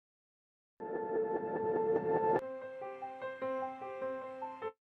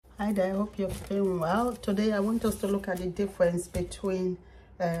Hi there, I hope you're feeling well. Today I want us to look at the difference between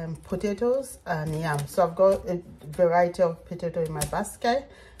potatoes and yam. So I've got a variety of potato in my basket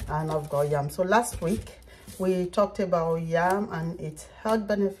and I've got yam. So last week we talked about yam and its health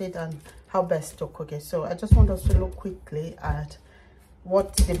benefit and how best to cook it. So I just want us to look quickly at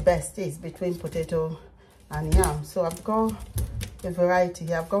what the best is between potato and yam. So I've got a variety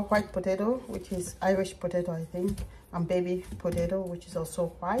here. I've got white potato, which is Irish potato, I think, and baby potato, which is also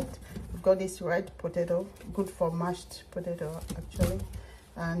white. I've got this red potato, good for mashed potato actually.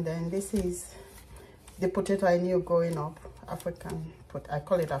 And then this is the potato I knew growing up, African, I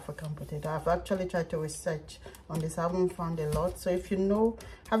call it African potato. I've actually tried to research on this, I haven't found a lot. So if you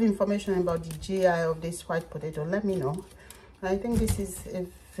have information about the GI of this white potato, let me know. And I think this is a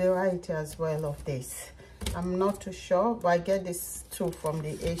variety as well of this. I'm not too sure, but I get this too from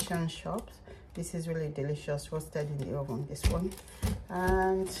the Asian shops. This is really delicious, roasted in the oven, this one.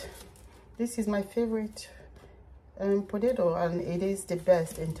 And this is my favorite potato, and it is the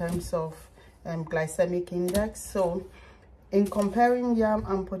best in terms of glycemic index. So in comparing yam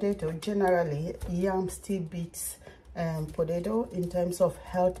and potato, generally yam still beats potato in terms of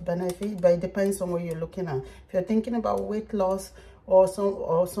health benefit, but it depends on what you're looking at. If you're thinking about weight loss or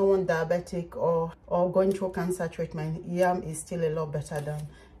someone diabetic or going through cancer treatment, yam is still a lot better than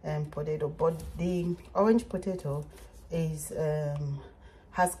potato. But the orange potato is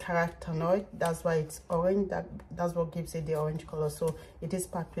has carotenoid, that's why it's orange. That's what gives it the orange color. So it is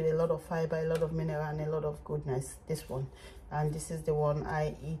packed with a lot of fiber, a lot of mineral, and a lot of goodness, this one. And this is the one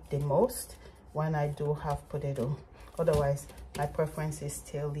I eat the most when I do have potato. Otherwise my preference is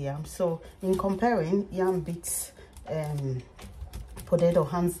still yam. So in comparing, yam beats potato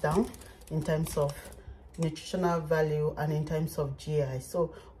hands down in terms of nutritional value and in terms of GI.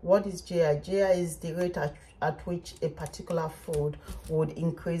 So what is GI? GI is the rate at which a particular food would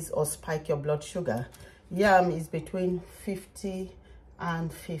increase or spike your blood sugar. Yam is between 50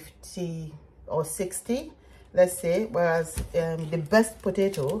 and 50 or 60, let's say, whereas the best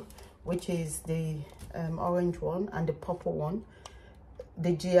potato, which is the orange one and the purple one,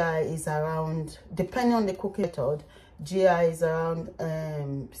 the GI is around, depending on the cooking method, GI is around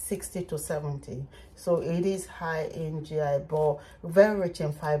 60 to 70. So it is high in GI, but very rich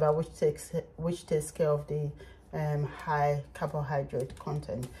in fiber, which takes care of the high carbohydrate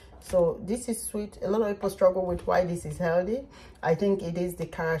content. So this is sweet. A lot of people struggle with why this is healthy. I think it is the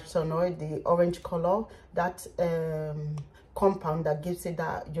carotenoid, the orange color, that compound that gives it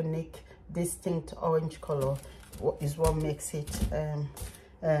that unique, distinct orange color is what makes it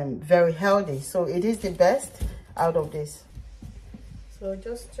very healthy. So it is the best out of this. So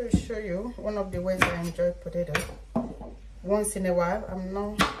just to show you one of the ways I enjoy potato, once in a while. I'm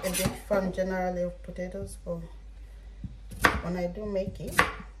not a big fan generally of potatoes, but when I do make it,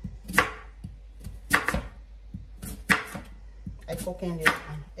 I cook in this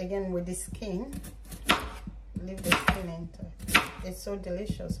one again with the skin. Leave the skin intact. It's so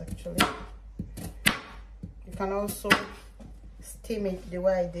delicious actually. You can also steam it the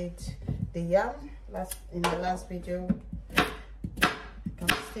way I did the yam in the last video. You can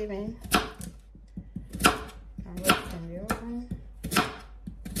steam it and roast in the oven.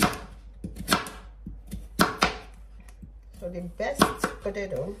 So the best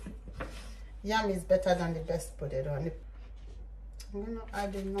potato, yam is better than the best potato. And I'm gonna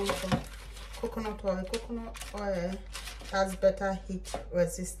add a number of coconut oil. Coconut oil has better heat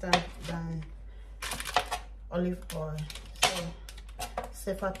resistance than olive oil, so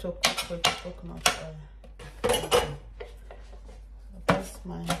safer to cook with coconut oil. So that's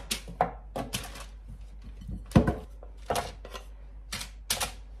my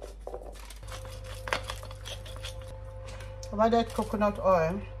I've added coconut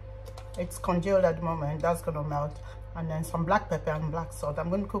oil. It's congealed at the moment, that's gonna melt, and then some black pepper and black salt. I'm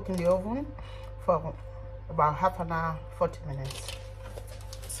going to cook in the oven for about half an hour, 40 minutes.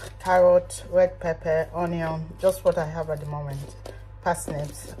 Carrot, red pepper, onion, just what I have at the moment.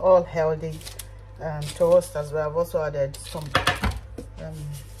 Parsnips, all healthy, to roast as well. I've also added some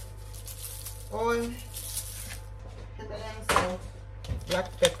oil, salt,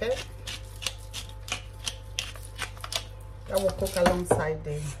 black pepper. That will cook alongside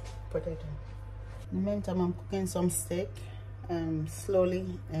the potato. In the meantime, I'm cooking some steak slowly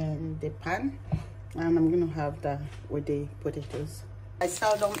in the pan, and I'm going to have that with the potatoes. I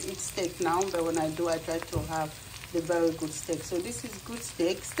seldom eat steak now, but when I do, I try to have the very good steak. So this is good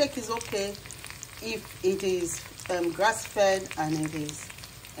steak. Steak is okay if it is grass-fed and it is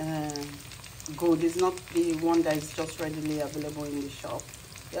good. It's not the one that is just readily available in the shop.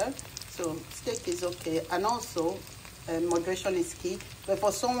 Yeah, so steak is okay. And also moderation is key. But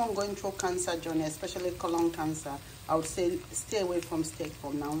for someone going through cancer journey, especially colon cancer, I would say stay away from steak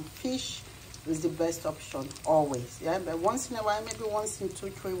for now. Fish is the best option always. Yeah, but once in a while, maybe once in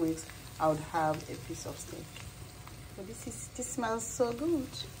 2-3 weeks, I would have a piece of steak. So this smells so good.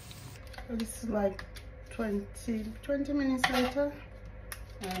 So this is like 20 minutes later,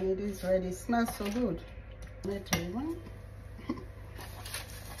 and it is ready. It smells so good.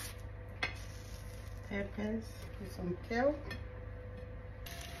 Peppers with some kale.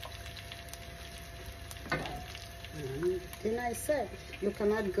 And then I said you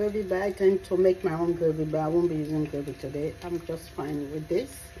can add gravy, but I tend to make my own gravy, but I won't be using gravy today. I'm just fine with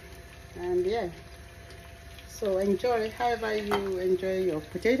this. And yeah, so enjoy however you enjoy your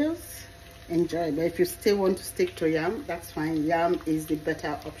potatoes. Enjoy, but if you still want to stick to yam, that's fine. Yam is the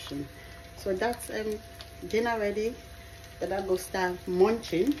better option. So that's dinner ready. Better go start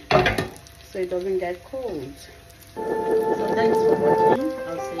munching so it doesn't get cold. So thanks for watching.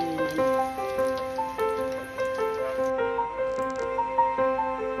 I'll see you next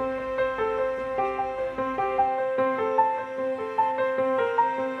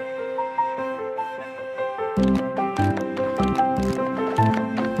time.